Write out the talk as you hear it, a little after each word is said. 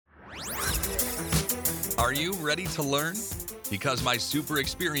Are you ready to learn? Because my super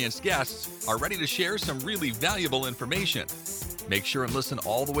experienced guests are ready to share some really valuable information. Make sure and listen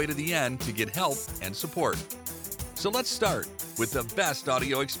all the way to the end to get help and support. So let's start with the best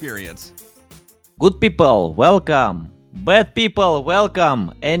audio experience. Good people, welcome. Bad people,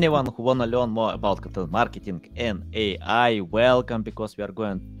 welcome. Anyone who wanna learn more about content marketing and AI, welcome, because we are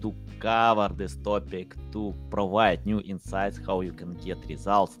going to cover this topic to provide new insights how you can get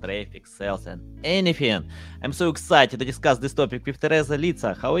results, traffic, sales, and anything. I'm so excited to discuss this topic with Tereza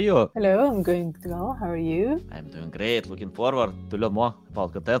Litsa. How are you? Hello, I'm going well. How are you? I'm doing great. Looking forward to learn more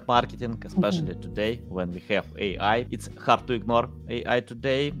about content marketing, especially today when we have AI. It's hard to ignore AI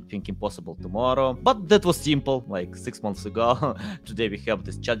today, think impossible tomorrow. But that was simple like 6 months ago. Today we have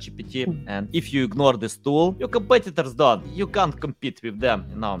this ChatGPT, and if you ignore this tool, your competitors don't. You can't compete with them,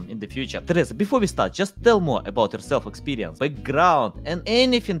 in the future. Tereza, before we start, just tell more about your self-experience, background, and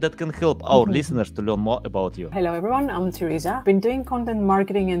anything that can help our listeners to learn more about you. Hello everyone, I'm Tereza. I've been doing content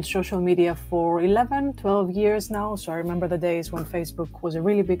marketing and social media for 11, 12 years now. So I remember the days when Facebook was a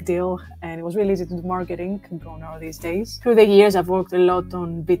really big deal and it was really easy to do marketing compared to these days. Through the years, I've worked a lot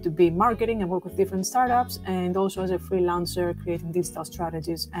on B2B marketing. I've worked with different startups and also as a freelancer creating digital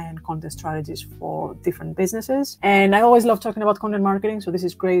strategies and content strategies for different businesses. And I always love talking about content marketing. So this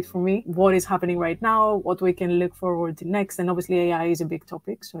is great for me. What is happening right now, what we can look forward to next. And obviously AI is a big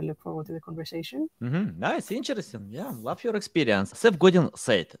topic. So I look forward to the conversation. Nice, interesting. Yeah, love your experience. Seth Godin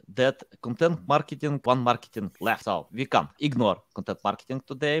said that content marketing, one marketing left. So we can't ignore content marketing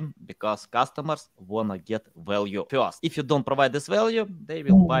today because customers wanna get value first. If you don't provide this value, they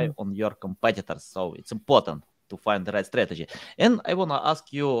will buy on your competitors. So it's important to find the right strategy. And I want to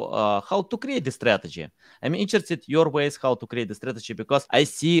ask you how to create the strategy. I'm interested your ways how to create the strategy because I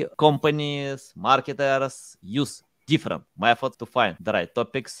see companies, marketers use different methods to find the right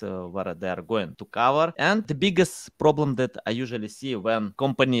topics where they are going to cover. And the biggest problem that I usually see when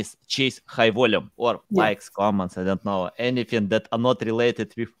companies chase high volume or likes, comments, I don't know, anything that are not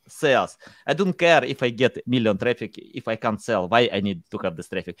related with sales. I don't care if I get million traffic, if I can't sell, why I need to have this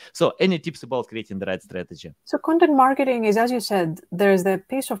traffic. So any tips about creating the right strategy? So content marketing is, as you said, there's the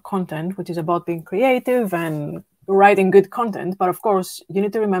piece of content, which is about being creative and writing good content. But of course, you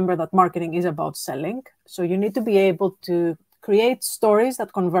need to remember that marketing is about selling. So you need to be able to create stories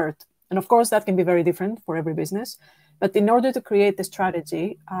that convert. And of course, that can be very different for every business. But in order to create the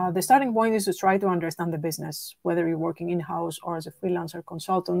strategy, the starting point is to try to understand the business, whether you're working in-house or as a freelancer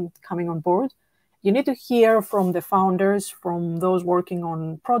consultant coming on board. You need to hear from the founders, from those working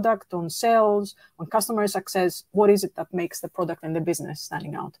on product, on sales, on customer success, what is it that makes the product and the business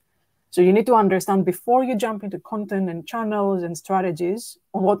standing out? So you need to understand before you jump into content and channels and strategies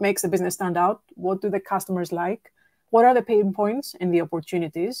on what makes the business stand out, what do the customers like, what are the pain points and the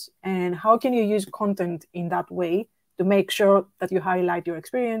opportunities, and how can you use content in that way to make sure that you highlight your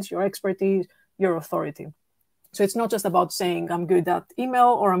experience, your expertise, your authority. So it's not just about saying I'm good at email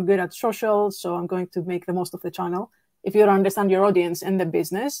or I'm good at social, so I'm going to make the most of the channel. If you don't understand your audience and the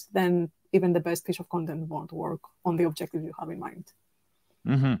business, then even the best piece of content won't work on the objective you have in mind.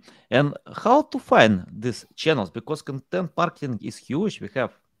 And how to find these channels? Because content marketing is huge. We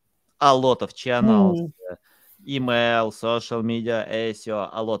have a lot of channels, email, social media, SEO,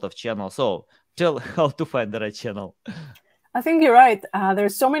 a lot of channels. So tell how to find the right channel. I think you're right.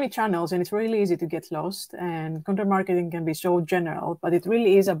 There's so many channels and it's really easy to get lost. And content marketing can be so general, but it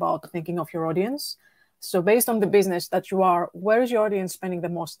really is about thinking of your audience. So based on the business that you are, where is your audience spending the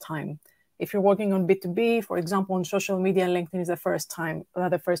most time? If you're working on B2B, for example, on social media, LinkedIn is the first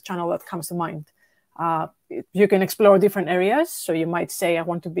channel that comes to mind. You can explore different areas. So you might say, I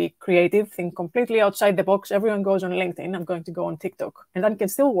want to be creative, think completely outside the box. Everyone goes on LinkedIn. I'm going to go on TikTok. And that can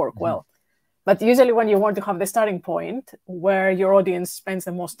still work well. But usually when you want to have the starting point where your audience spends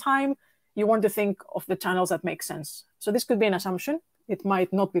the most time, you want to think of the channels that make sense. So this could be an assumption. It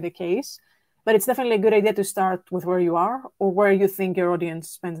might not be the case. But it's definitely a good idea to start with where you are or where you think your audience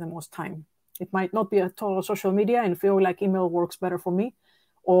spends the most time. It might not be a total social media and feel like email works better for me.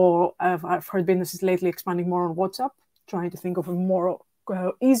 Or I've heard businesses lately expanding more on WhatsApp, trying to think of a more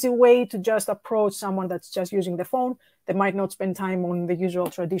easy way to just approach someone that's just using the phone. They might not spend time on the usual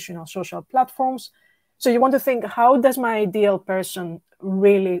traditional social platforms. So you want to think, how does my ideal person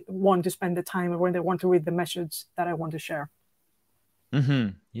really want to spend the time or when they want to read the message that I want to share?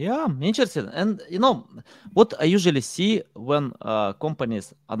 Yeah, interesting. And what I usually see when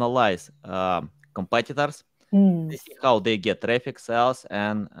companies analyze competitors, they see how they get traffic, sales,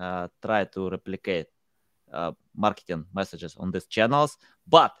 and try to replicate marketing messages on these channels.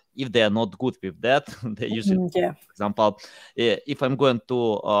 But if they are not good with that, they usually, for example, if I'm going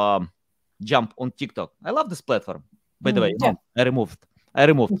to jump on TikTok. I love this platform. By the way, I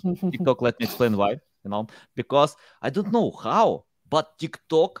removed TikTok. Let me explain why. Because I don't know how, but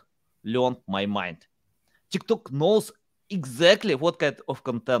TikTok learned my mind. TikTok knows exactly what kind of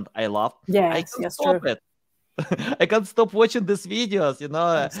content I love. I can't stop it. I can't stop watching these videos.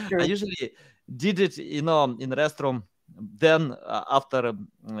 I usually did it, in restroom. Then after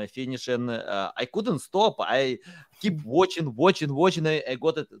finishing, I couldn't stop. I keep watching. I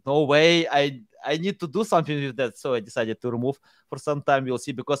got it. No way. I need to do something with that. So I decided to remove for some time. We'll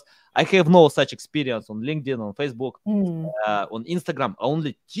see, because I have no such experience on LinkedIn, on Facebook, on Instagram,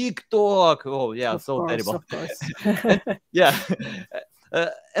 only TikTok. Oh yeah, of so course, terrible. Of course. Yeah.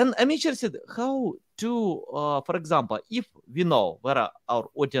 And I'm interested how to, for example, if we know where our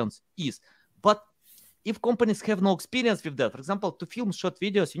audience is, but if companies have no experience with that, for example, to film short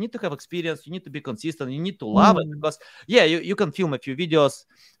videos, you need to have experience, you need to be consistent, you need to love it, because you can film a few videos,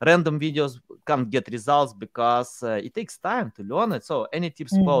 random videos, can't get results because it takes time to learn it. So any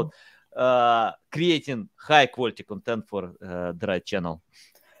tips about creating high quality content for the right channel?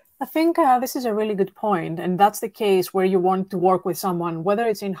 I think this is a really good point. And that's the case where you want to work with someone, whether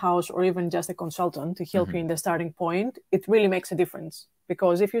it's in-house or even just a consultant, to help you in the starting point. It really makes a difference.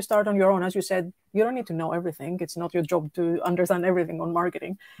 Because if you start on your own, as you said, you don't need to know everything. It's not your job to understand everything on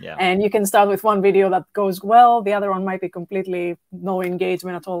marketing. Yeah. And you can start with one video that goes well. The other one might be completely no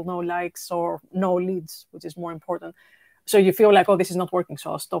engagement at all, no likes or no leads, which is more important. So you feel like, oh, this is not working,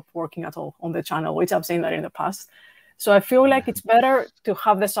 so I'll stop working at all on the channel, which I've seen that in the past. So I feel like it's better to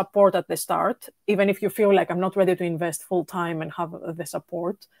have the support at the start, even if you feel like I'm not ready to invest full time and have the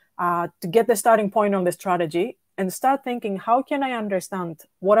support, to get the starting point on the strategy and start thinking, how can I understand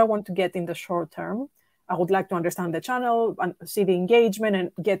what I want to get in the short term? I would like to understand the channel and see the engagement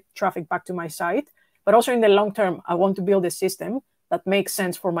and get traffic back to my site. But also in the long term, I want to build a system that makes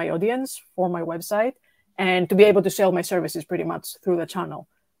sense for my audience, for my website, and to be able to sell my services pretty much through the channel.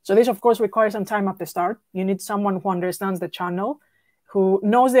 So this, of course, requires some time at the start. You need someone who understands the channel, who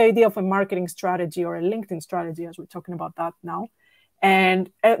knows the idea of a marketing strategy or a LinkedIn strategy, as we're talking about that now, and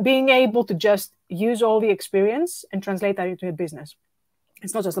being able to just use all the experience and translate that into a business.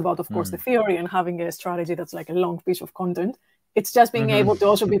 It's not just about, of course, the theory and having a strategy that's like a long piece of content. It's just being able to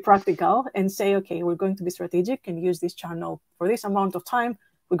also be practical and say, okay, we're going to be strategic and use this channel for this amount of time.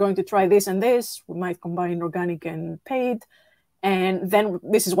 We're going to try this and this. We might combine organic and paid. And then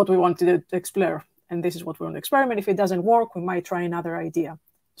this is what we want to explore. And this is what we want to experiment. If it doesn't work, we might try another idea.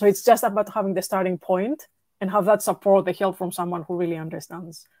 So it's just about having the starting point and have that support, the help from someone who really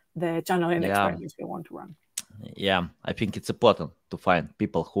understands the channel and experiments we want to run. Yeah, I think it's important to find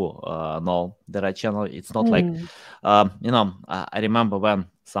people who know the right channel. It's not like, I remember when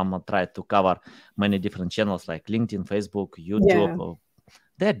someone tried to cover many different channels like LinkedIn, Facebook, YouTube. Yeah.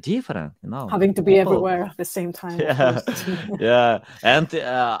 They're different, Having to be everywhere at the same time. Yeah, yeah. And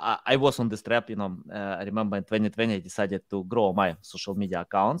I was on this trap, I remember in 2020, I decided to grow my social media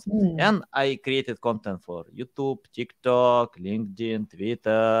accounts. And I created content for YouTube, TikTok, LinkedIn,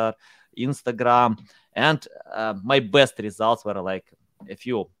 Twitter, Instagram. And my best results were like a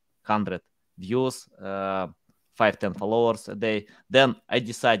few hundred views, 5-10 followers a day. Then I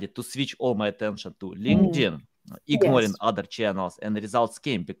decided to switch all my attention to LinkedIn, ignoring other channels, and the results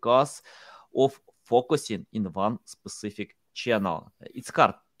came because of focusing in one specific channel. It's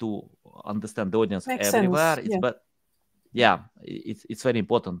hard to understand the audience everywhere. It's very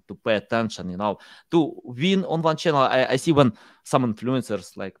important to pay attention, to win on one channel. I see when some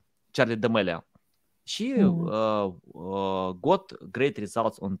influencers like Charlie D'Amelio, she got great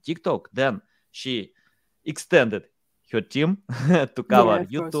results on TikTok. Then she extended her team to cover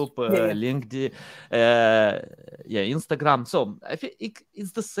YouTube, LinkedIn, Instagram. So I think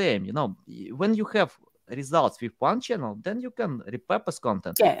it's the same, when you have results with one channel, then you can repurpose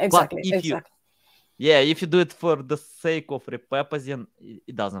content. Yeah, exactly. But if you do it for the sake of repurposing,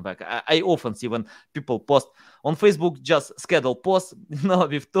 it doesn't work. I often see when people post on Facebook, just schedule posts,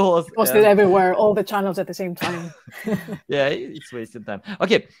 with tools. Post it everywhere, all the channels at the same time. Yeah, it's wasting time.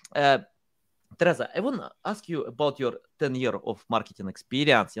 Okay. Tereza, I want to ask you about your 10 years of marketing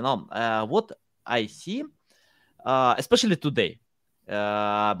experience. What I see, especially today,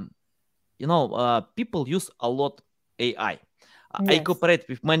 people use a lot AI. I cooperate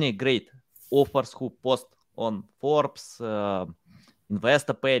with many great authors who post on Forbes,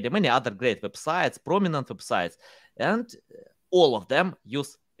 InvestorPage, and many other great websites, prominent websites, and all of them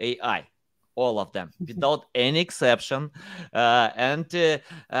use AI. All of them, without any exception.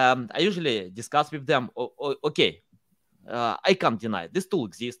 I usually discuss with them, I can't deny this tool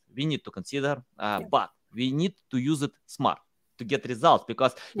exists. We need to consider, but we need to use it smart, to get results,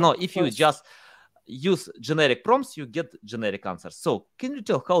 because if you just use generic prompts, you get generic answers. So can you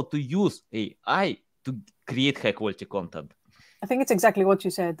tell how to use AI to create high quality content? I think it's exactly what you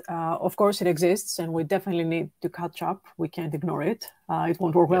said. Of course, it exists, and we definitely need to catch up. We can't ignore it. It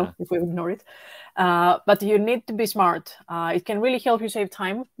won't work well if we ignore it. But you need to be smart. It can really help you save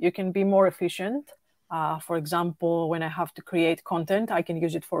time. You can be more efficient. For example, when I have to create content, I can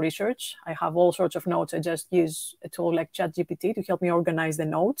use it for research. I have all sorts of notes. I just use a tool like ChatGPT to help me organize the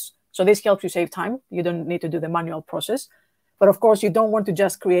notes. So this helps you save time. You don't need to do the manual process. But of course, you don't want to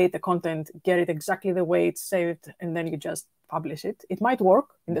just create the content, get it exactly the way it's saved, and then you just publish it. It might work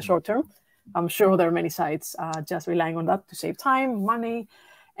in the short term. I'm sure there are many sites just relying on that to save time, money,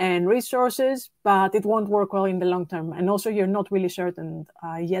 and resources, but it won't work well in the long term. And also, you're not really certain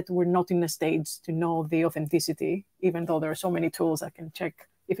yet. We're not in a stage to know the authenticity, even though there are so many tools that can check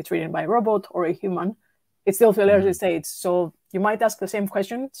if it's written by a robot or a human. It's still the early stage. So you might ask the same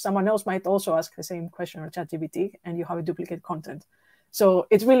question. Someone else might also ask the same question on ChatGPT, and you have a duplicate content. So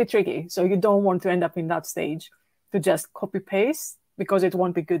it's really tricky. So you don't want to end up in that stage to just copy paste, because it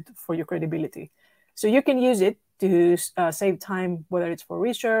won't be good for your credibility. So you can use it to save time, whether it's for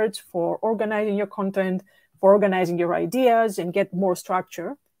research, for organizing your content, for organizing your ideas and get more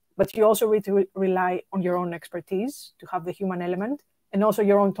structure. But you also need to rely on your own expertise to have the human element, and also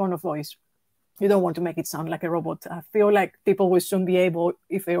your own tone of voice. You don't want to make it sound like a robot. I feel like people will soon be able,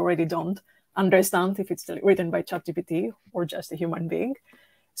 if they already don't, understand if it's written by ChatGPT or just a human being.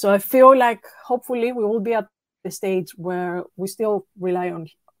 So I feel like hopefully we will be at the stage where we still rely on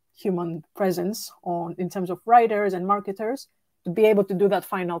human presence in terms of writers and marketers to be able to do that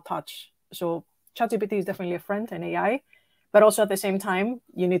final touch. So ChatGPT is definitely a friend, an AI, but also at the same time,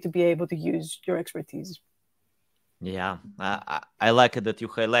 you need to be able to use your expertise. Yeah, I like it that you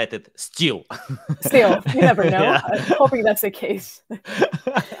highlighted still. Still, you never know. I'm hoping that's the case.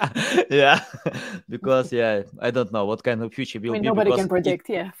 Yeah, because I don't know what kind of future will be. Nobody can predict.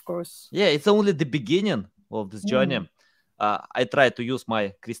 Of course. Yeah, it's only the beginning of this journey. I tried to use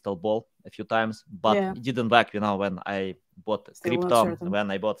my crystal ball a few times, but it didn't work. When I bought crypto,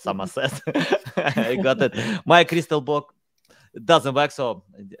 when I bought some assets, I got it. My crystal ball doesn't work, so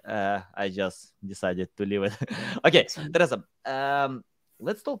I just decided to leave it. Okay, Tereza,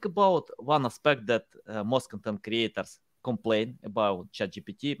 let's talk about one aspect that most content creators complain about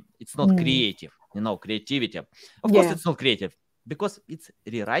ChatGPT. It's not creative, creativity. Of course, it's not creative because it's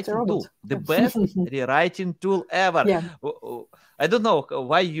rewriting tool, the best rewriting tool ever. I don't know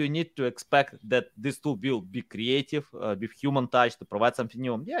why you need to expect that this tool will be creative with human touch to provide something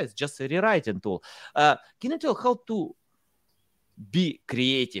new. It's just a rewriting tool. Can you tell how to be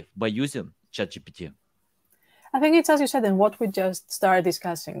creative by using ChatGPT? I think it's, as you said, and what we just started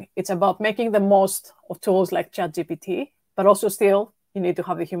discussing. It's about making the most of tools like ChatGPT, but also still you need to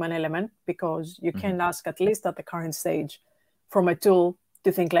have the human element, because you can ask, at least at the current stage, from a tool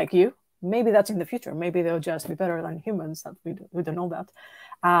to think like you. Maybe that's in the future. Maybe they'll just be better than humans. That we don't know that.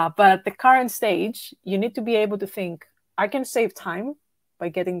 But at the current stage, you need to be able to think, I can save time by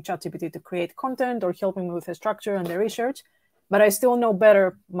getting ChatGPT to create content or helping me with the structure and the research, but I still know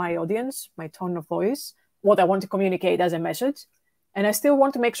better my audience, my tone of voice, what I want to communicate as a message. And I still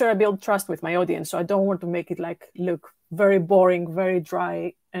want to make sure I build trust with my audience. So I don't want to make it look very boring, very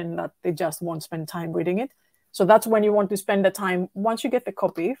dry, and that they just won't spend time reading it. So that's when you want to spend the time, once you get the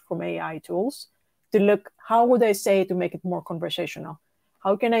copy from AI tools, to look, how would I say to make it more conversational?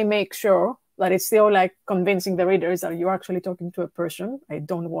 How can I make sure that it's still convincing the readers that you're actually talking to a person? I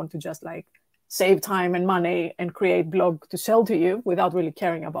don't want to just save time and money and create blog to sell to you without really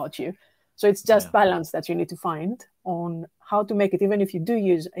caring about you. So it's just balance that you need to find on how to make it, even if you do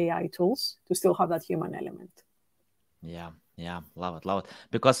use AI tools, to still have that human element. Yeah, love it.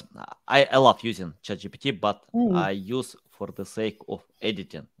 Because I love using ChatGPT, but I use for the sake of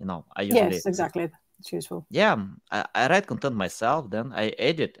editing. I usually... Yes, exactly. It's useful. Yeah, I write content myself, then I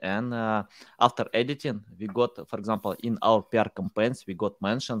edit, and after editing, we got, for example, in our PR campaigns, we got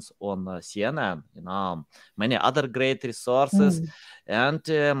mentions on CNN, many other great resources. And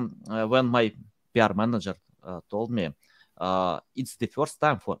when my PR manager told me it's the first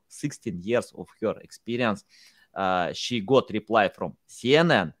time for 16 years of her experience, she got reply from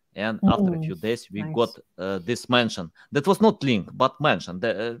CNN. And after a few days, we got this mention. That was not link, but mention.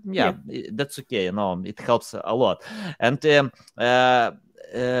 That's okay. It helps a lot. And I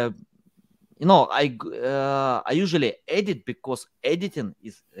usually edit because editing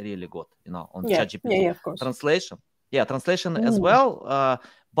is really good. On ChatGPT. Of course. Translation as well.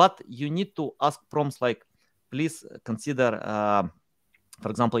 But you need to ask prompts like, please consider, for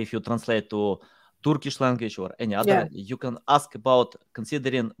example, if you translate to Turkish language or any other, you can ask about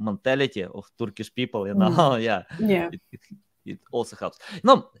considering mentality of Turkish people, it also helps.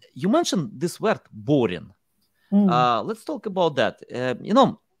 Now, you mentioned this word boring. Let's talk about that.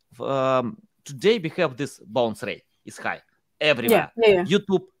 Today we have this bounce rate. It's high everywhere.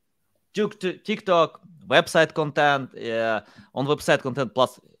 YouTube, TikTok, website content. On website content,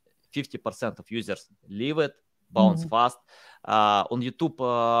 plus 50% of users leave it, bounce fast. On YouTube,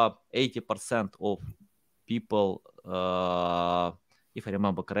 80% of people, if I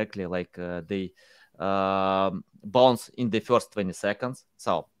remember correctly, they bounce in the first 20 seconds.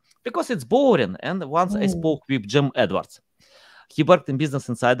 So, because it's boring. And once I spoke with Jim Edwards, he worked in Business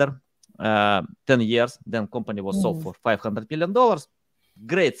Insider 10 years. Then company was sold for $500 million.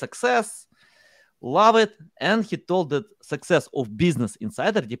 Great success. Love it. And he told that success of Business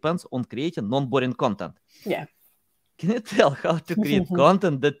Insider depends on creating non-boring content. Yeah. Can you tell how to create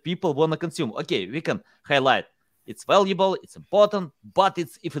content that people want to consume? Okay, we can highlight it's valuable, it's important, but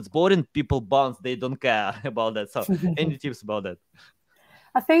if it's boring, people bounce. They don't care about that. So any tips about that?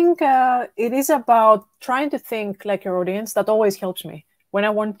 I think it is about trying to think like your audience. That always helps me. When I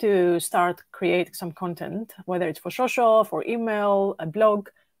want to start creating some content, whether it's for social, for email, a blog,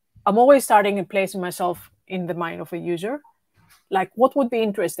 I'm always starting and placing myself in the mind of a user. Like, what would be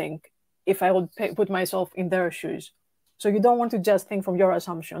interesting if I would put myself in their shoes? So you don't want to just think from your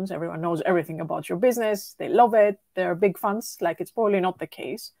assumptions. Everyone knows everything about your business. They love it. They're big fans. Like, it's probably not the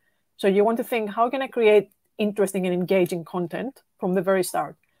case. So you want to think, how can I create interesting and engaging content from the very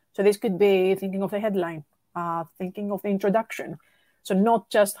start? So this could be thinking of the headline, thinking of the introduction. So not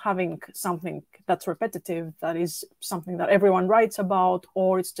just having something that's repetitive, that is something that everyone writes about,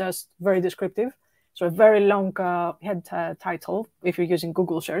 or it's just very descriptive. So a very long head title, if you're using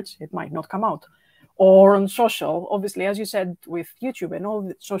Google search, it might not come out. Or on social, obviously, as you said, with YouTube and all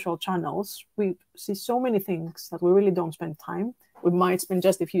the social channels, we see so many things that we really don't spend time. We might spend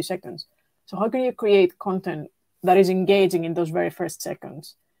just a few seconds. So how can you create content that is engaging in those very first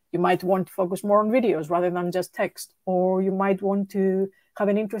seconds? You might want to focus more on videos rather than just text, or you might want to have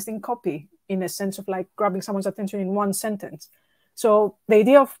an interesting copy in a sense of like grabbing someone's attention in one sentence. So the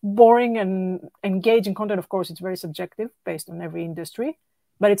idea of boring and engaging content, of course, it's very subjective based on every industry,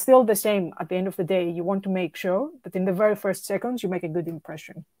 but it's still the same. At the end of the day, you want to make sure that in the very first seconds, you make a good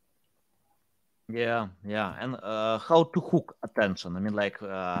impression. Yeah. And how to hook attention? I mean,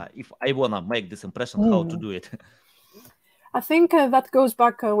 if I want to make this impression, how to do it? I think that goes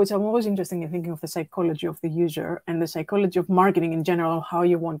back, which I'm always interested in thinking of the psychology of the user and the psychology of marketing in general, how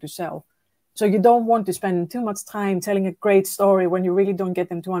you want to sell. So you don't want to spend too much time telling a great story when you really don't get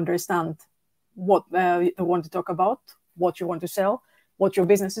them to understand what you want to talk about, what you want to sell, what your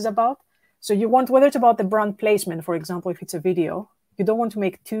business is about. So you want, whether it's about the brand placement, for example, if it's a video, you don't want to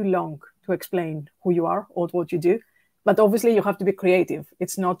make too long to explain who you are or what you do. But obviously, you have to be creative.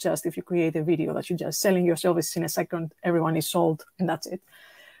 It's not just if you create a video that you're just selling your services in a second, everyone is sold, and that's it.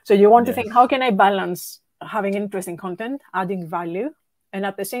 So you want to think, how can I balance having interesting content, adding value, and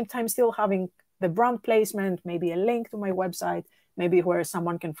at the same time still having the brand placement, maybe a link to my website, maybe where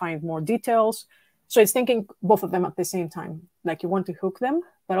someone can find more details. So it's thinking both of them at the same time. Like, you want to hook them,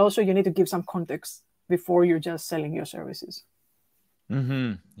 but also you need to give some context before you're just selling your services.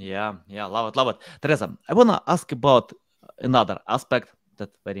 Yeah, love it. Tereza, I want to ask about another aspect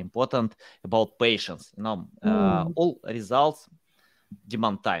that's very important, about patience. All results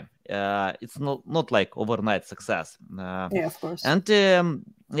demand time. It's not like overnight success. Yeah, of course.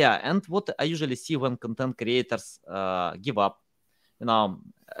 And what I usually see when content creators give up,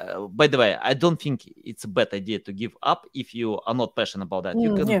 by the way, I don't think it's a bad idea to give up if you are not passionate about that.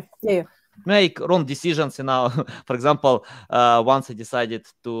 You can make wrong decisions. For example, once I decided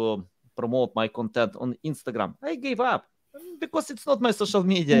to promote my content on Instagram, I gave up because it's not my social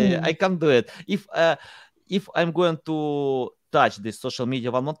media. I can't do it. If I'm going to touch this social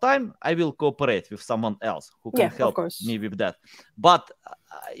media one more time, I will cooperate with someone else who can help me with that. But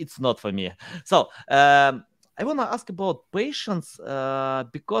it's not for me. So I want to ask about patience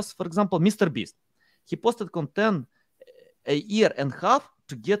because, for example, Mr. Beast, he posted content a year and a half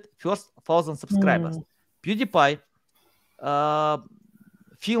to get first 1,000 subscribers. PewDiePie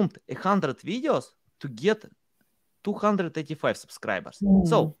filmed 100 videos to get 285 subscribers.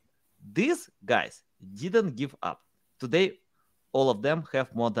 So these guys didn't give up. Today, all of them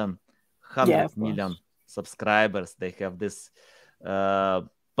have more than 100 million subscribers. They have this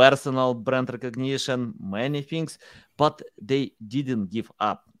personal brand recognition, many things, but they didn't give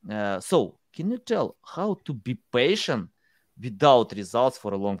up. So can you tell how to be patient without results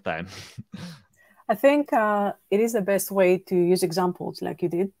for a long time? I think it is the best way to use examples like you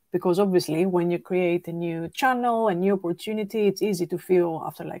did. Because obviously when you create a new channel, a new opportunity, it's easy to feel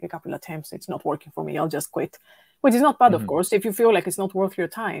after like a couple of attempts, it's not working for me, I'll just quit. Which is not bad, of course. If you feel like it's not worth your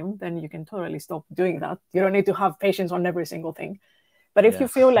time, then you can totally stop doing that. You don't need to have patience on every single thing. But if you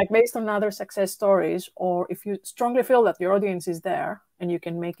feel like based on other success stories, or if you strongly feel that your audience is there and you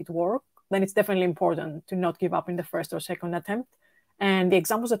can make it work, then it's definitely important to not give up in the first or second attempt. And the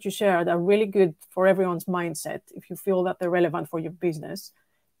examples that you shared are really good for everyone's mindset. If you feel that they're relevant for your business,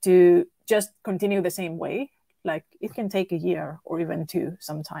 to just continue the same way. Like it can take a year or even 2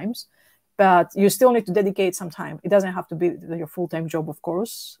 sometimes, but you still need to dedicate some time. It doesn't have to be your full-time job, of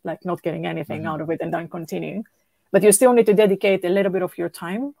course, like not getting anything out of it and then continuing. But you still need to dedicate a little bit of your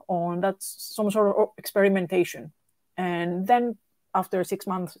time on that, some sort of experimentation. And then after 6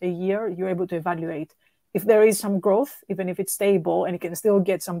 months, a year, you're able to evaluate if there is some growth, even if it's stable and it can still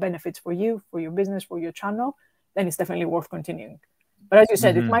get some benefits for you, for your business, for your channel, then it's definitely worth continuing. But as you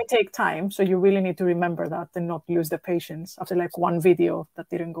said, it might take time. So you really need to remember that and not lose the patience after like one video that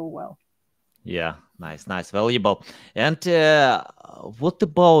didn't go well. Yeah, nice, valuable. And what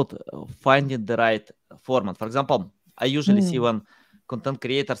about finding the right format? For example, I usually see when content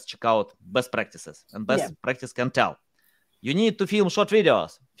creators check out best practices, and best practice can tell you need to film short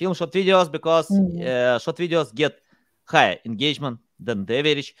videos because short videos get higher engagement than the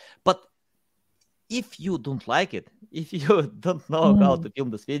average. But if you don't like it, if you don't know how to film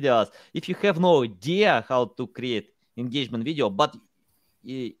these videos, if you have no idea how to create engagement video, but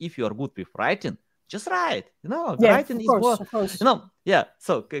if you are good with writing, just write. Writing is more.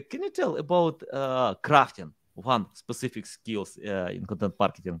 So can you tell about crafting one specific skills in content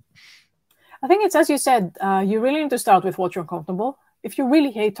marketing? I think it's as you said. You really need to start with what you're comfortable. If you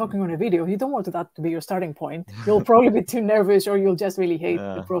really hate talking on a video, you don't want that to be your starting point. You'll probably be too nervous, or you'll just really hate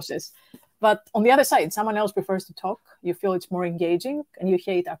the process. But on the other side, someone else prefers to talk. You feel it's more engaging, and you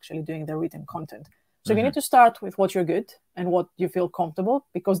hate actually doing the written content. So you need to start with what you're good and what you feel comfortable,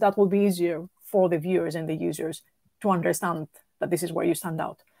 because that will be easier for the viewers and the users to understand that this is where you stand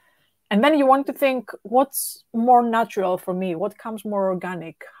out. And then you want to think, what's more natural for me? What comes more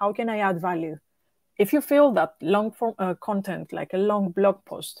organic? How can I add value? If you feel that long form content, like a long blog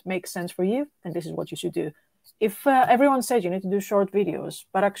post, makes sense for you, then this is what you should do. If everyone says you need to do short videos,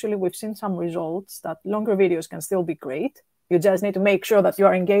 but actually we've seen some results that longer videos can still be great. You just need to make sure that you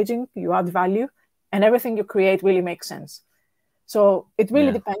are engaging, you add value, and everything you create really makes sense. So it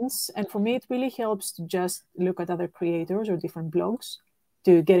really depends. And for me, it really helps to just look at other creators or different blogs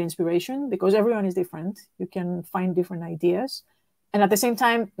to get inspiration, because everyone is different. You can find different ideas. And at the same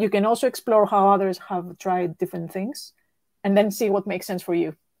time, you can also explore how others have tried different things and then see what makes sense for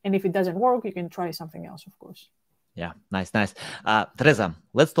you. And if it doesn't work, you can try something else, of course. Yeah, nice. Tereza,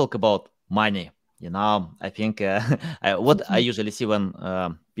 let's talk about money. I think what I usually see when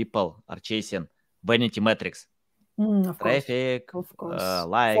people are chasing vanity metrics, traffic,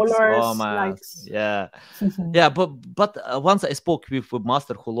 likes, followers, comments. But once I spoke with a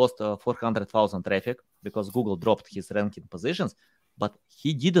webmaster who lost 400,000 traffic because Google dropped his ranking positions, but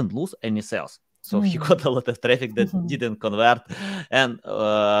he didn't lose any sales. So he got a lot of traffic that didn't convert, and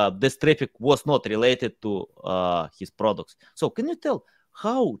this traffic was not related to his products. So can you tell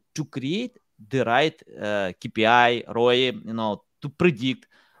how to create the right KPI, ROI, to predict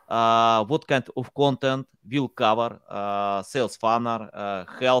what kind of content will cover sales funnel,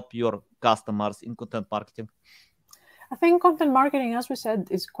 help your customers in content marketing? I think content marketing, as we said,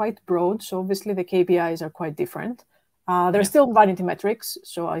 is quite broad. So obviously the KPIs are quite different. There's still vanity metrics.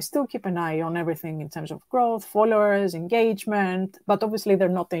 So I still keep an eye on everything in terms of growth, followers, engagement. But obviously they're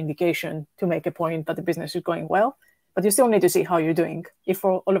not the indication to make a point that the business is going well. But you still need to see how you're doing. If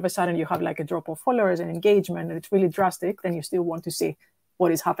all of a sudden you have like a drop of followers and engagement and it's really drastic, then you still want to see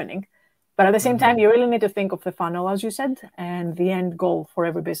what is happening. But at the same time, you really need to think of the funnel, as you said, and the end goal for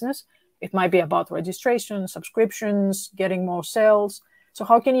every business. It might be about registration, subscriptions, getting more sales. So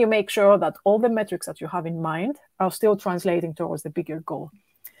how can you make sure that all the metrics that you have in mind are still translating towards the bigger goal?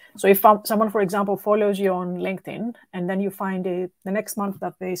 So if someone, for example, follows you on LinkedIn, and then you find the next month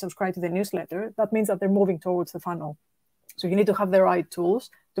that they subscribe to the newsletter, that means that they're moving towards the funnel. So you need to have the right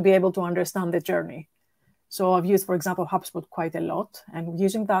tools to be able to understand the journey. So I've used, for example, HubSpot quite a lot, and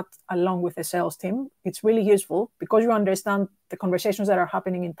using that along with the sales team, it's really useful because you understand the conversations that are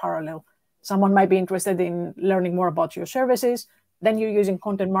happening in parallel. Someone might be interested in learning more about your services. Then you're using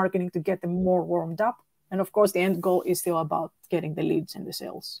content marketing to get them more warmed up. And of course, the end goal is still about getting the leads and the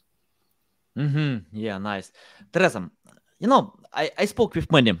sales. Yeah, nice. Tereza, I spoke with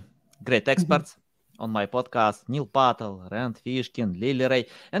many great experts on my podcast, Neil Patel, Rand Fishkin, Lily Ray.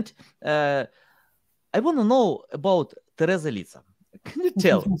 And I want to know about Tereza Litsa. can you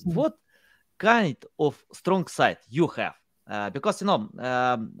tell what kind of strong side you have? Because,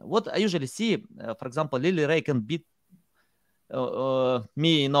 what I usually see, for example, Lily Ray can beat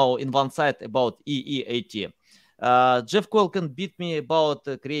me, in one side about EEAT. Jeff Cole can beat me about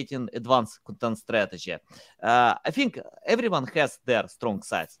creating advanced content strategy. I think everyone has their strong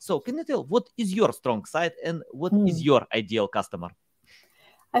sides. So can you tell what is your strong side and what is your ideal customer?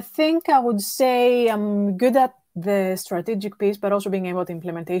 I think I would say I'm good at the strategic piece, but also being able to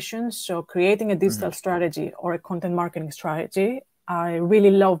implementation. So creating a digital strategy or a content marketing strategy, I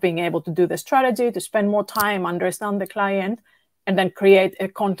really love being able to do the strategy, to spend more time, understand the client, and then create a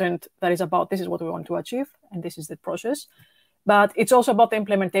content that is about this is what we want to achieve, and this is the process. But it's also about the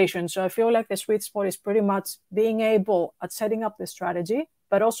implementation. So I feel like the sweet spot is pretty much being able at setting up the strategy,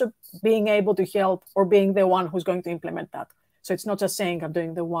 but also being able to help or being the one who's going to implement that. So it's not just saying I'm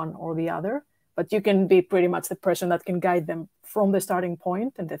doing the one or the other, but you can be pretty much the person that can guide them from the starting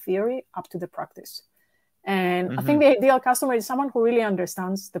point and the theory up to the practice. And I think the ideal customer is someone who really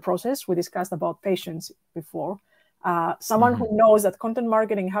understands the process. We discussed about patience before. Someone who knows that content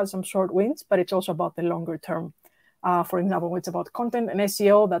marketing has some short wins, but it's also about the longer term. For example, it's about content and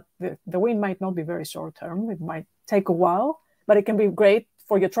SEO, that the win might not be very short term. It might take a while, but it can be great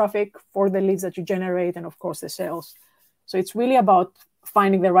for your traffic, for the leads that you generate, and of course the sales. So it's really about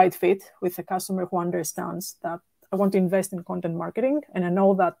finding the right fit with a customer who understands that I want to invest in content marketing and I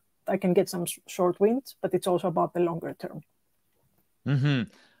know that I can get some short wins, but it's also about the longer term.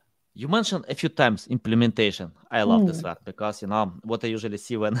 You mentioned a few times implementation. I love this word because, what I usually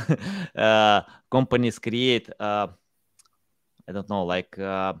see when companies create, I don't know, like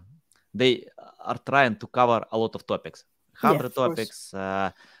they are trying to cover a lot of topics, 100 topics,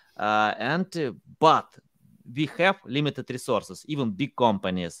 but we have limited resources. Even big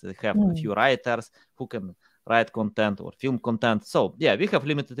companies, they have a few writers who can write content or film content. So yeah, we have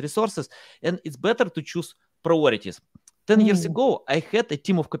limited resources and it's better to choose priorities. 10 years ago, I had a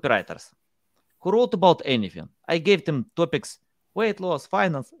team of copywriters who wrote about anything. I gave them topics, weight loss,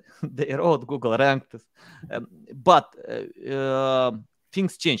 finance. They wrote, Google ranked. But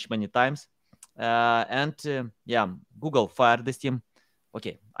things change many times. Google fired this team.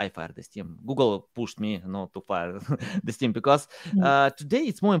 Okay, I fired this team. Google pushed me to fire this team because today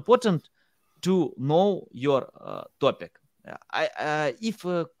it's more important to know your topic. If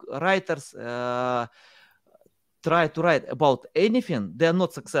writers try to write about anything, they're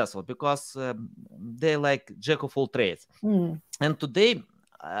not successful because they're like jack of all trades. And today,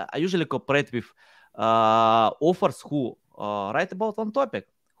 I usually cooperate with authors who write about one topic,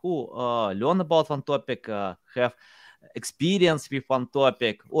 who learn about one topic, have experience with one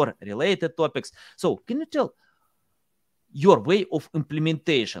topic or related topics. So can you tell your way of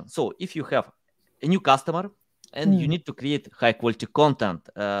implementation? So if you have a new customer and you need to create high quality content,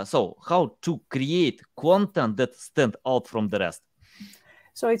 so how to create content that stand out from the rest?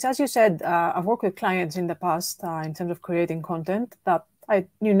 So it's, as you said, I've worked with clients in the past in terms of creating content that I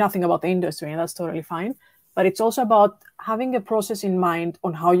knew nothing about the industry, and that's totally fine. But it's also about having a process in mind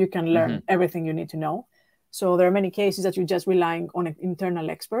on how you can learn everything you need to know. So there are many cases that you're just relying on internal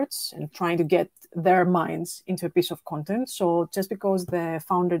experts and trying to get their minds into a piece of content. So just because the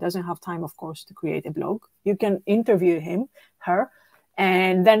founder doesn't have time, of course, to create a blog, you can interview him, her,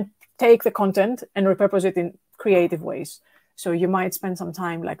 and then take the content and repurpose it in creative ways. So you might spend some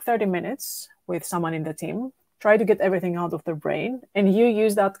time, like 30 minutes with someone in the team, try to get everything out of their brain, and you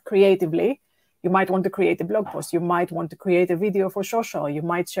use that creatively. You might want to create a blog post. You might want to create a video for social. You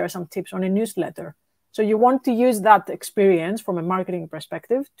might share some tips on a newsletter. So you want to use that experience from a marketing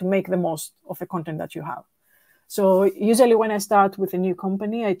perspective to make the most of the content that you have. So usually when I start with a new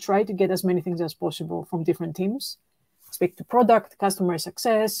company, I try to get as many things as possible from different teams. Speak to product, customer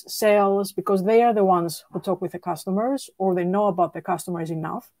success, sales, because they are the ones who talk with the customers or they know about the customers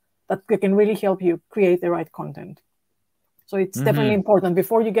enough that they can really help you create the right content. So it's definitely important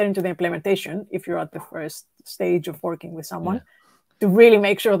before you get into the implementation, if you're at the first stage of working with someone, to really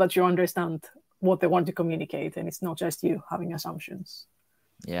make sure that you understand what they want to communicate, and it's not just you having assumptions.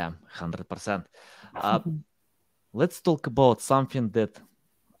 Yeah, 100%. Let's talk about something that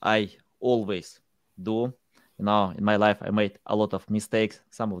I always do. In my life, I made a lot of mistakes,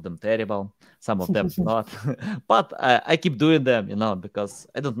 some of them terrible, some of them not. But I keep doing them, because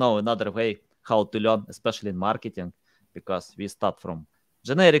I don't know another way how to learn, especially in marketing, because we start from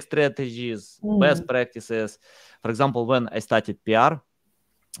generic strategies, best practices. For example, when I started PR,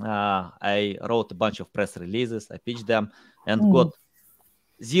 I wrote a bunch of press releases, I pitched them and got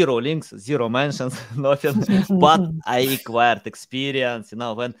 0 links, 0 mentions, nothing. But I acquired experience.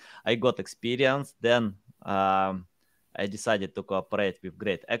 When I got experience, then I decided to cooperate with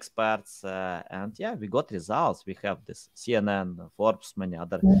great experts, and yeah, we got results. We have this CNN, Forbes, many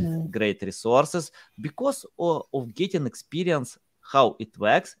other great resources because of getting experience how it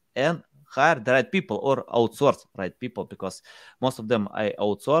works and hire the right people or outsource right people, because most of them I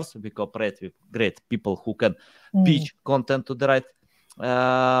outsource. We cooperate with great people who can pitch content to the right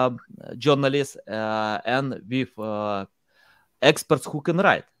journalists and with experts who can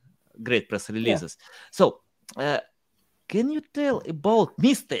write great press releases. So can you tell about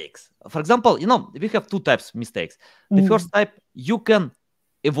mistakes? For example, we have two types of mistakes. The first type you can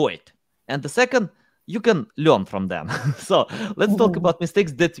avoid, and the second you can learn from them. So let's talk about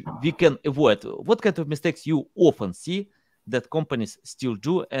mistakes that we can avoid. What kind of mistakes you often see that companies still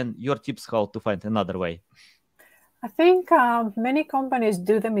do, and your tips how to find another way? I think many companies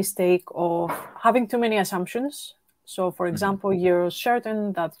do the mistake of having too many assumptions. So, for example, you're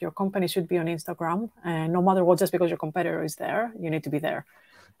certain that your company should be on Instagram, and no matter what, just because your competitor is there, you need to be there.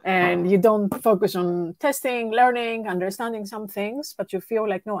 And you don't focus on testing, learning, understanding some things, but you feel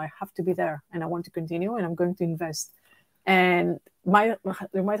like, no, I have to be there, and I want to continue, and I'm going to invest. And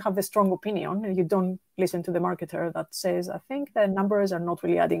you might have a strong opinion, and you don't listen to the marketer that says, I think the numbers are not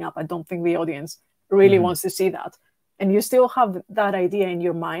really adding up. I don't think the audience really wants to see that. And you still have that idea in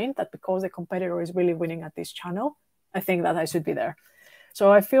your mind that because the competitor is really winning at this channel, I think that I should be there.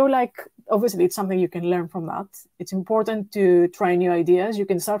 So I feel like, obviously, it's something you can learn from that. It's important to try new ideas. You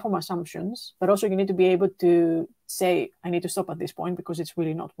can start from assumptions, but also you need to be able to say, I need to stop at this point because it's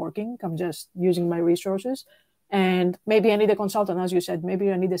really not working. I'm just using my resources. And maybe I need a consultant, as you said.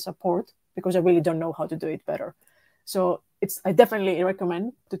 Maybe I need a support because I really don't know how to do it better. So I definitely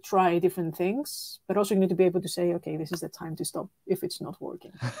recommend to try different things, but also you need to be able to say, okay, this is the time to stop if it's not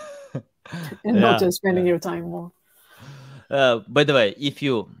working. And not just spending your time more. By the way, if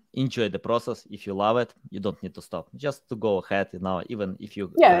you enjoy the process, if you love it, you don't need to stop. Just to go ahead, even if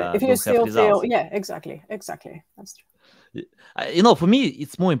you if you don't still have results. feel, exactly. That's true. For me,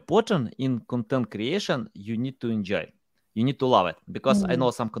 it's more important in content creation. You need to enjoy. You need to love it, because I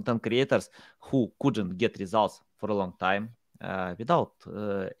know some content creators who couldn't get results for a long time without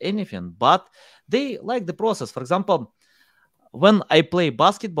anything, but they like the process. For example, when I play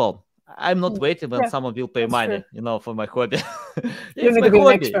basketball, I'm not waiting when someone will pay money, for my hobby. You need to be an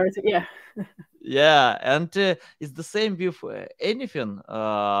expert, Yeah, and it's the same with anything: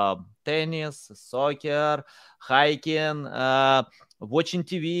 tennis, soccer, hiking, watching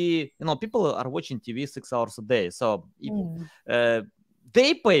TV. People are watching TV 6 hours a day, so if,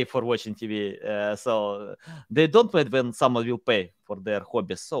 they pay for watching TV, so they don't wait when someone will pay for their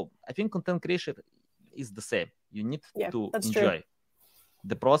hobbies. So I think content creation is the same. You need to enjoy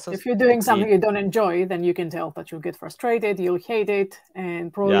the process. If you're doing something you don't enjoy, then you can tell that you'll get frustrated, you'll hate it,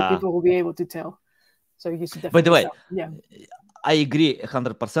 and probably people will be able to tell. So you should definitely. By the way, I agree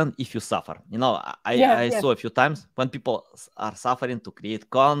 100% if you suffer. I saw a few times when people are suffering to create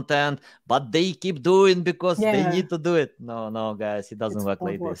content, but they keep doing because they need to do it. No, guys, it doesn't work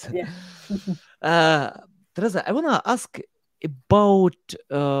like this. Tereza, I want to ask about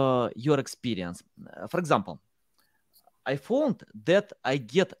your experience. For example, I found that I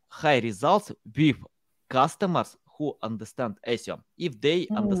get high results with customers who understand SEO. If they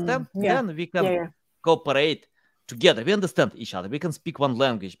understand, then we can cooperate together. We understand each other. We can speak one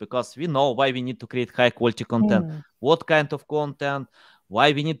language because we know why we need to create high quality content, what kind of content,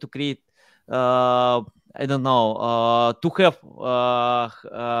 why we need to create, to have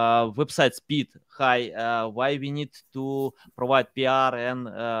website speed high, why we need to provide PR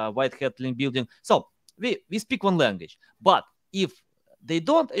and white hat link building. So we speak one language. But if they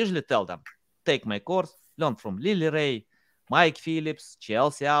don't, I usually tell them, take my course, learn from Lily Ray, Mike Phillips,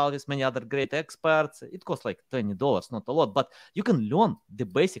 Chelsea Alves, many other great experts. It costs like $20, not a lot, but you can learn the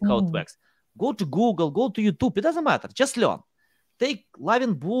basic how it works. Go to Google, go to YouTube. It doesn't matter. Just learn. Take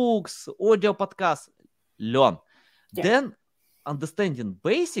live books, audio podcasts, learn. Then, understanding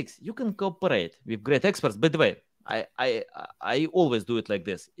basics, you can cooperate with great experts. By the way, I always do it like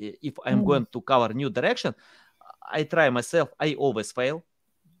this. If I'm going to cover new direction, I try myself. I always fail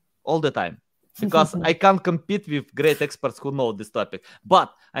all the time because I can't compete with great experts who know this topic.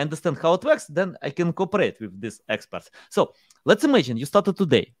 But I understand how it works. Then I can cooperate with these experts. So let's imagine you started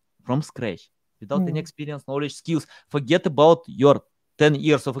today from scratch without any experience, knowledge, skills. Forget about your 10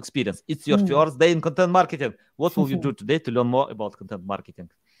 years of experience. It's your first day in content marketing. What will you do today to learn more about content marketing?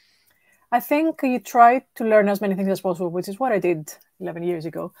 I think you try to learn as many things as possible, which is what I did 11 years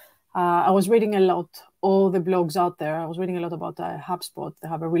ago. I was reading a lot, all the blogs out there. I was reading a lot about HubSpot. They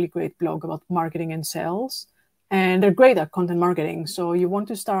have a really great blog about marketing and sales, and they're great at content marketing. So you want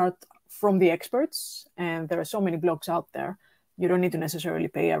to start from the experts, and there are so many blogs out there. You don't need to necessarily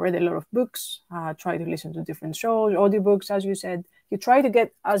pay. I read a lot of books, try to listen to different shows, audiobooks, as you said. You try to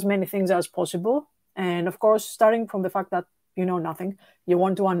get as many things as possible. And of course, starting from the fact that you know nothing, you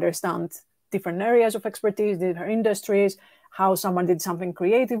want to understand different areas of expertise, different industries, how someone did something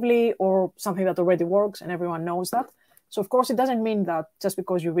creatively or something that already works and everyone knows that. So of course, it doesn't mean that just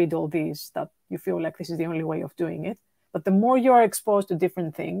because you read all these that you feel like this is the only way of doing it. But the more you are exposed to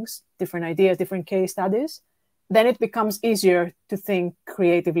different things, different ideas, different case studies, then it becomes easier to think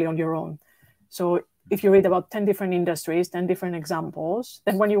creatively on your own. So if you read about 10 different industries, 10 different examples,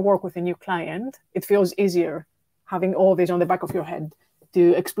 then when you work with a new client, it feels easier having all this on the back of your head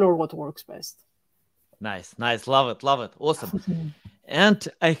to explore what works best. Nice. Love it. Awesome. And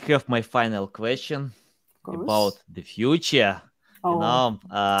I have my final question about the future. Time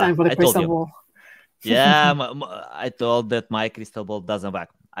for the crystal ball. Yeah, I told that my crystal ball doesn't work.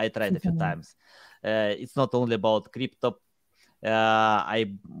 I tried a few times. It's not only about crypto.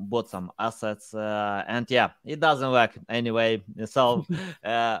 I bought some assets, and yeah, it doesn't work anyway. So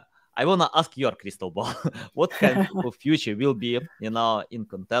I want to ask your crystal ball. What kind of future will be, in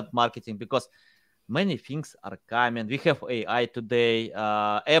content marketing? Because many things are coming. We have AI today.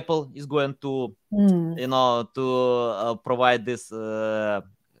 Apple is going to, to provide this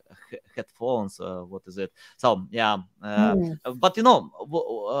headphones. What is it? So yeah, but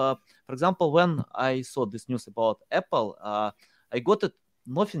for example, when I saw this news about Apple, I got it.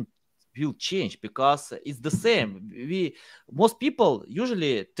 Nothing will change because it's the same. Most people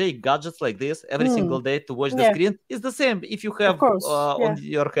usually take gadgets like this every single day to watch the screen. It's the same if you have on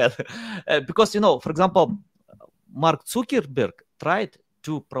your head, because for example, Mark Zuckerberg tried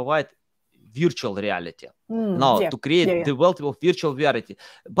to provide virtual reality to create the world of virtual reality,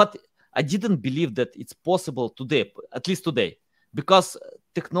 but I didn't believe that it's possible today, at least today, because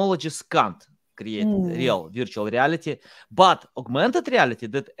technologies can't create real virtual reality. But augmented reality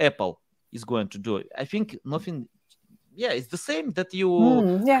that Apple is going to do, I think nothing. Yeah, it's the same that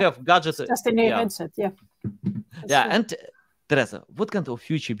you have gadgets. It's just a new headset. And Tereza, what kind of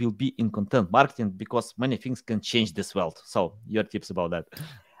future will be in content marketing? Because many things can change this world. So your tips about that.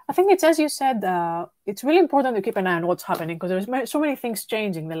 I think it's, as you said, it's really important to keep an eye on what's happening because there's so many things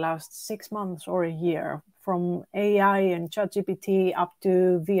changing the last 6 months or a year, from AI and ChatGPT up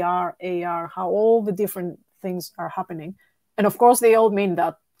to VR, AR, how all the different things are happening. And of course, they all mean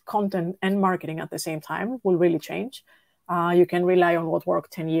that content and marketing at the same time will really change. You can rely on what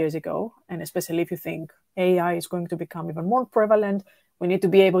worked 10 years ago. And especially if you think AI is going to become even more prevalent, we need to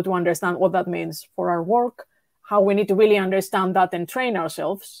be able to understand what that means for our work, how we need to really understand that and train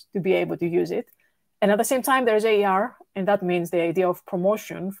ourselves to be able to use it. And at the same time, there's AR, and that means the idea of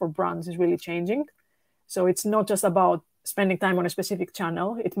promotion for brands is really changing. So it's not just about spending time on a specific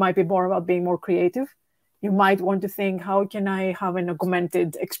channel. It might be more about being more creative. You might want to think, how can I have an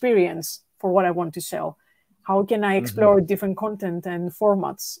augmented experience for what I want to sell? How can I explore different content and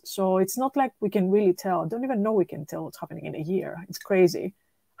formats? So it's not like we can really tell. I don't even know we can tell what's happening in a year. It's crazy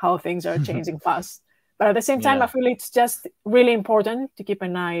how things are changing fast. But at the same time, I feel it's just really important to keep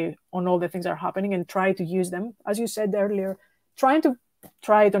an eye on all the things that are happening and try to use them. As you said earlier, trying to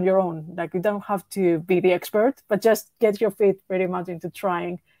try it on your own. Like, you don't have to be the expert, but just get your feet pretty much into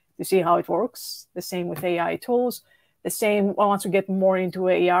trying to see how it works. The same with AI tools. The same once we get more into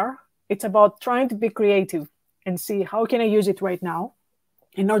AR. It's about trying to be creative and see how can I use it right now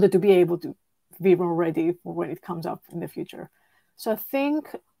in order to be able to be more ready for when it comes up in the future. So I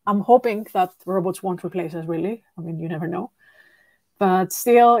think I'm hoping that robots won't replace us, really. I mean, you never know. But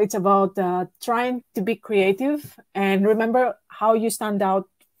still, it's about trying to be creative and remember how you stand out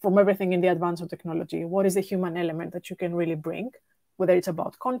from everything in the advance of technology. What is the human element that you can really bring, whether it's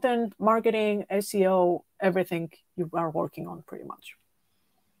about content, marketing, SEO, everything you are working on pretty much.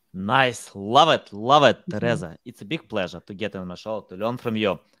 Nice. Love it, Tereza. It's a big pleasure to get on my show, to learn from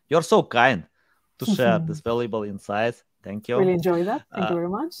you. You're so kind to share this valuable insights. Thank you. Really enjoy that. Thank you very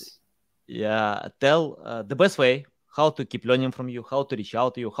much. Yeah. Tell the best way how to keep learning from you, how to reach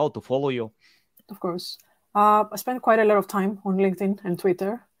out to you, how to follow you. Of course. I spend quite a lot of time on LinkedIn and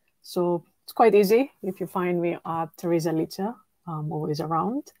Twitter. So it's quite easy. If you find me at Tereza Litsa, I'm always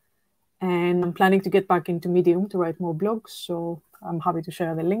around. And I'm planning to get back into Medium to write more blogs. So I'm happy to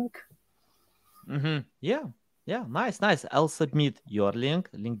share the link. Yeah. Nice. I'll submit your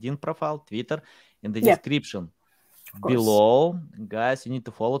LinkedIn profile, Twitter in the description below. Guys, you need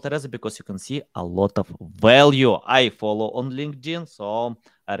to follow Tereza because you can see a lot of value. I follow on LinkedIn, so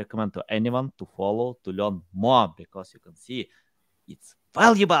I recommend to anyone to follow to learn more because you can see it's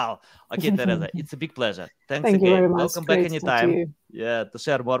valuable. Okay, Tereza, it's a big pleasure. Thanks Thank again. you very much. Welcome Great back to talk to anytime. you. Yeah, to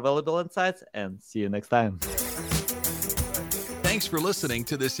share more valuable insights, and see you next time. Thanks for listening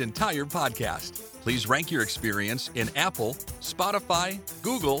to this entire podcast. Please rank your experience in Apple, Spotify,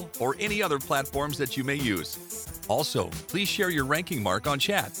 Google, or any other platforms that you may use. Also, please share your ranking mark on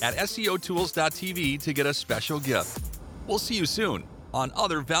chat at SEOtools.tv to get a special gift. We'll see you soon on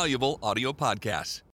other valuable audio podcasts.